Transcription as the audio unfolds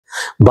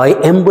By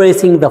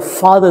embracing the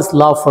Father's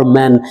love for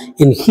men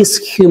in his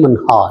human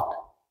heart,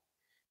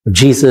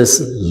 Jesus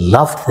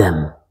loved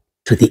them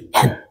to the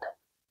end.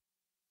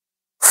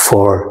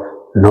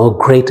 For no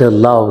greater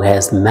love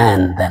has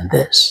man than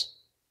this.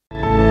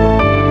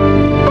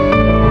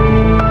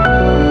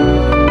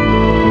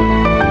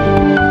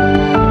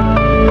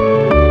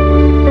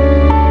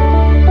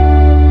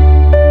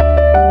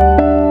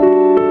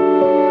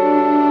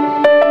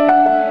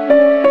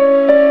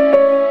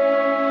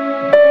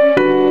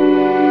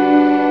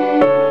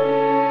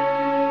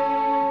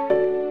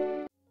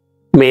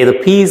 May the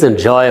peace and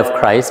joy of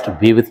Christ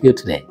be with you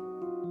today.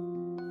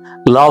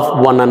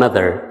 Love one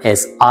another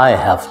as I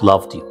have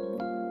loved you.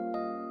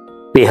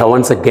 We have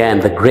once again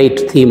the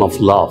great theme of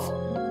love.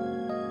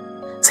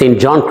 St.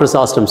 John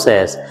Chrysostom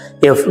says,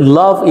 if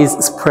love is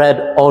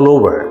spread all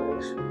over,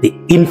 the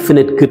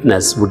infinite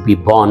goodness would be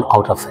born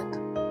out of it.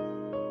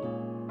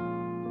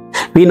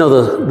 We know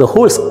the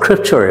whole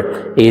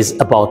scripture is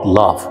about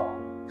love.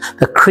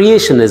 The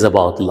creation is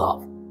about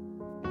love.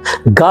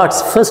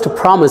 God's first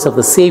promise of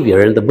the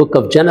Savior in the book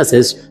of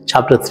Genesis,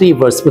 chapter 3,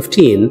 verse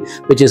 15,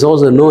 which is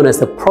also known as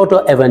the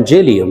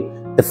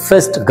Proto-Evangelium, the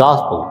first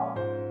gospel,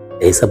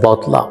 is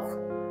about love.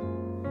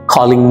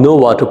 Calling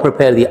Noah to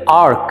prepare the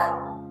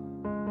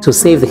ark to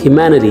save the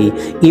humanity,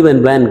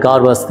 even when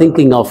God was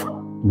thinking of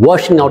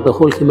washing out the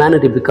whole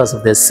humanity because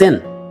of their sin,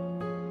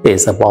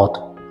 is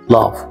about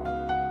love.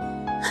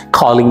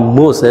 Calling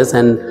Moses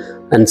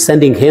and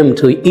sending him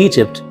to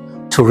Egypt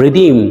to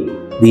redeem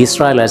the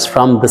Israelites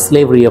from the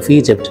slavery of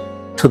Egypt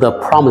to the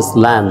promised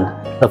land,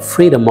 the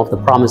freedom of the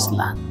promised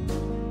land,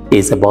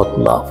 is about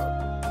love.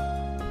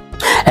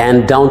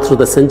 And down through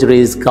the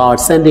centuries, God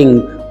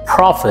sending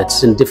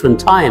prophets in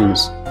different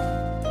times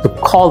to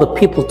call the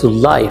people to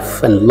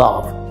life and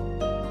love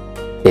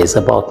is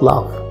about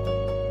love.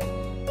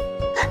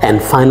 And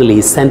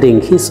finally,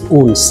 sending his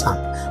own Son,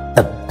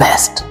 the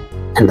best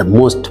and the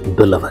most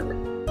beloved,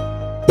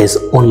 his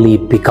only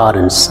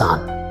begotten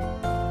Son,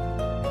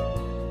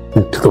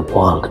 into the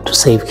world to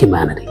save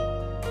humanity,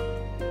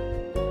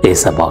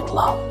 is about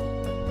love.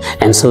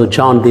 And so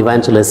John the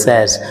Evangelist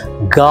says,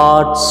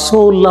 God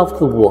so loved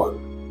the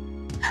world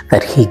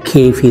that he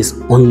gave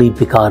his only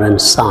begotten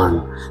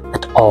Son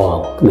that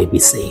all may be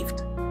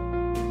saved.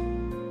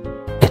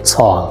 It's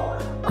all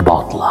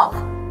about love.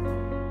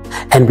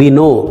 And we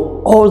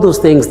know all those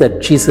things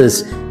that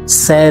Jesus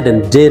said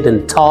and did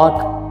and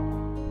taught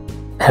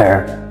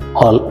are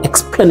all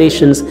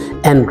explanations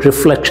and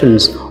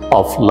reflections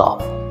of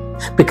love.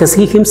 Because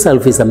he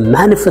himself is a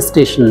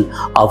manifestation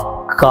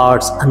of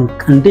God's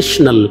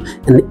unconditional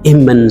and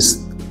immense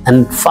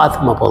and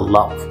unfathomable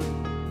love.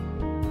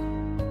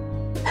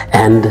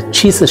 And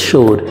Jesus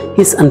showed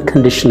his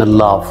unconditional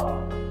love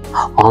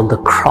on the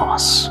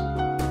cross.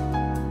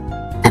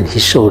 And he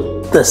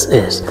showed this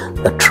is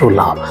the true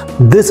love.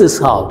 This is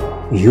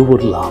how you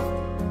would love.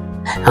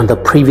 And the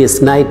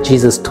previous night,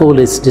 Jesus told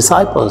his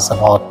disciples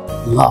about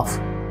love.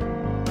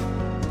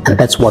 And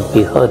that's what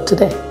we heard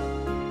today.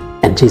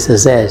 And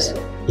Jesus says,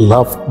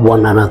 love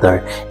one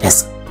another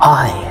as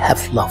I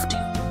have loved you.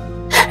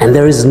 And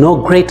there is no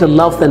greater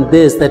love than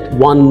this, that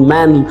one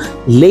man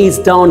lays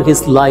down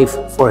his life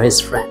for his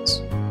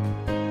friends.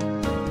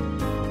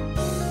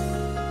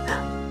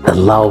 The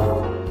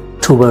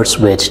love towards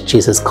which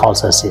Jesus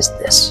calls us is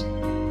this.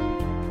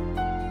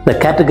 The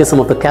Catechism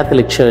of the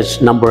Catholic Church,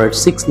 number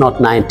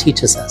 609,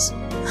 teaches us,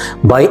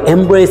 by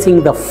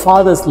embracing the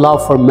Father's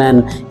love for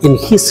men in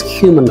his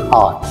human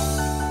heart,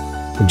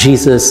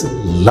 Jesus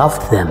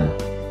loved them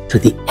to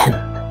the end.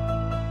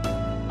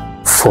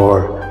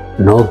 For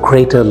no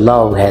greater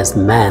love has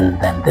man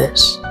than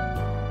this,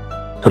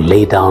 to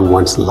lay down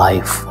one's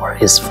life for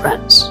his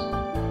friends.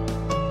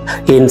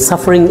 In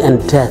suffering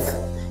and death,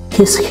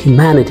 his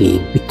humanity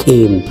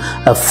became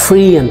a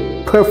free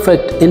and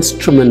perfect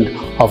instrument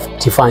of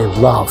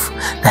divine love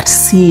that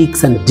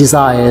seeks and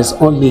desires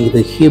only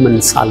the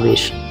human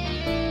salvation.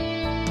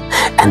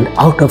 And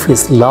out of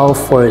his love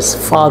for his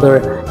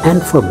Father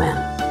and for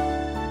man,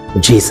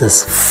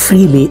 Jesus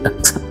freely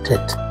accepted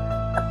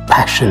the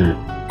passion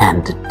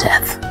and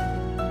death.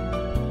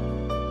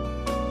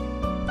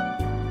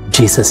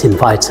 Jesus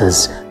invites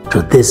us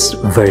to this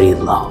very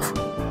love.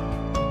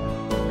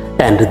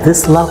 And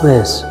this love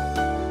is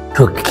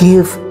to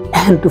give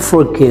and to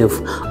forgive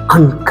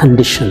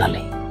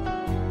unconditionally,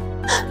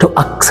 to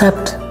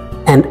accept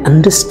and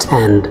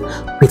understand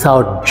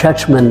without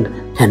judgment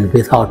and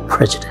without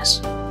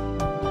prejudice.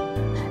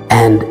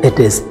 And it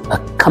is a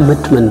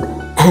commitment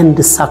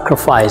and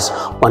sacrifice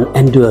one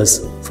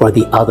endures for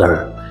the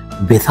other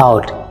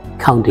without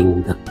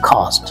counting the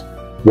cost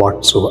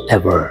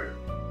whatsoever.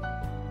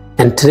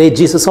 And today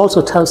Jesus also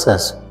tells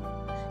us,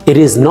 it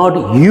is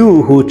not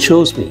you who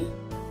chose me,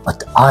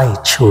 but I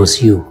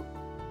chose you.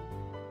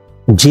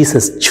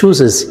 Jesus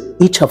chooses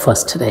each of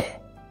us today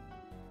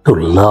to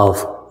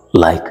love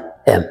like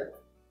him.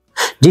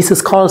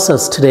 Jesus calls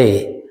us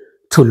today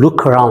to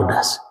look around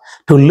us,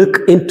 to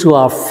look into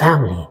our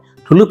family,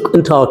 to look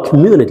into our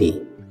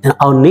community and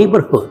our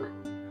neighborhood,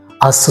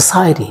 our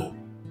society,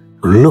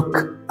 to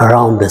look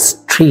around the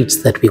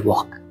streets that we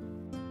walk,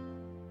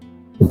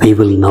 we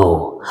will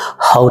know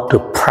how to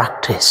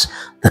practice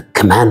the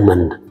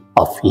commandment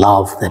of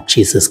love that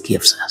Jesus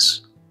gives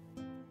us.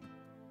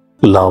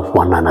 Love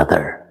one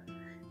another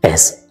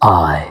as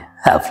I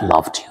have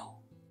loved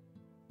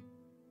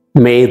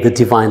you. May the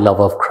divine love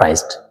of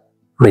Christ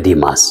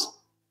redeem us.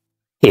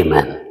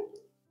 Amen.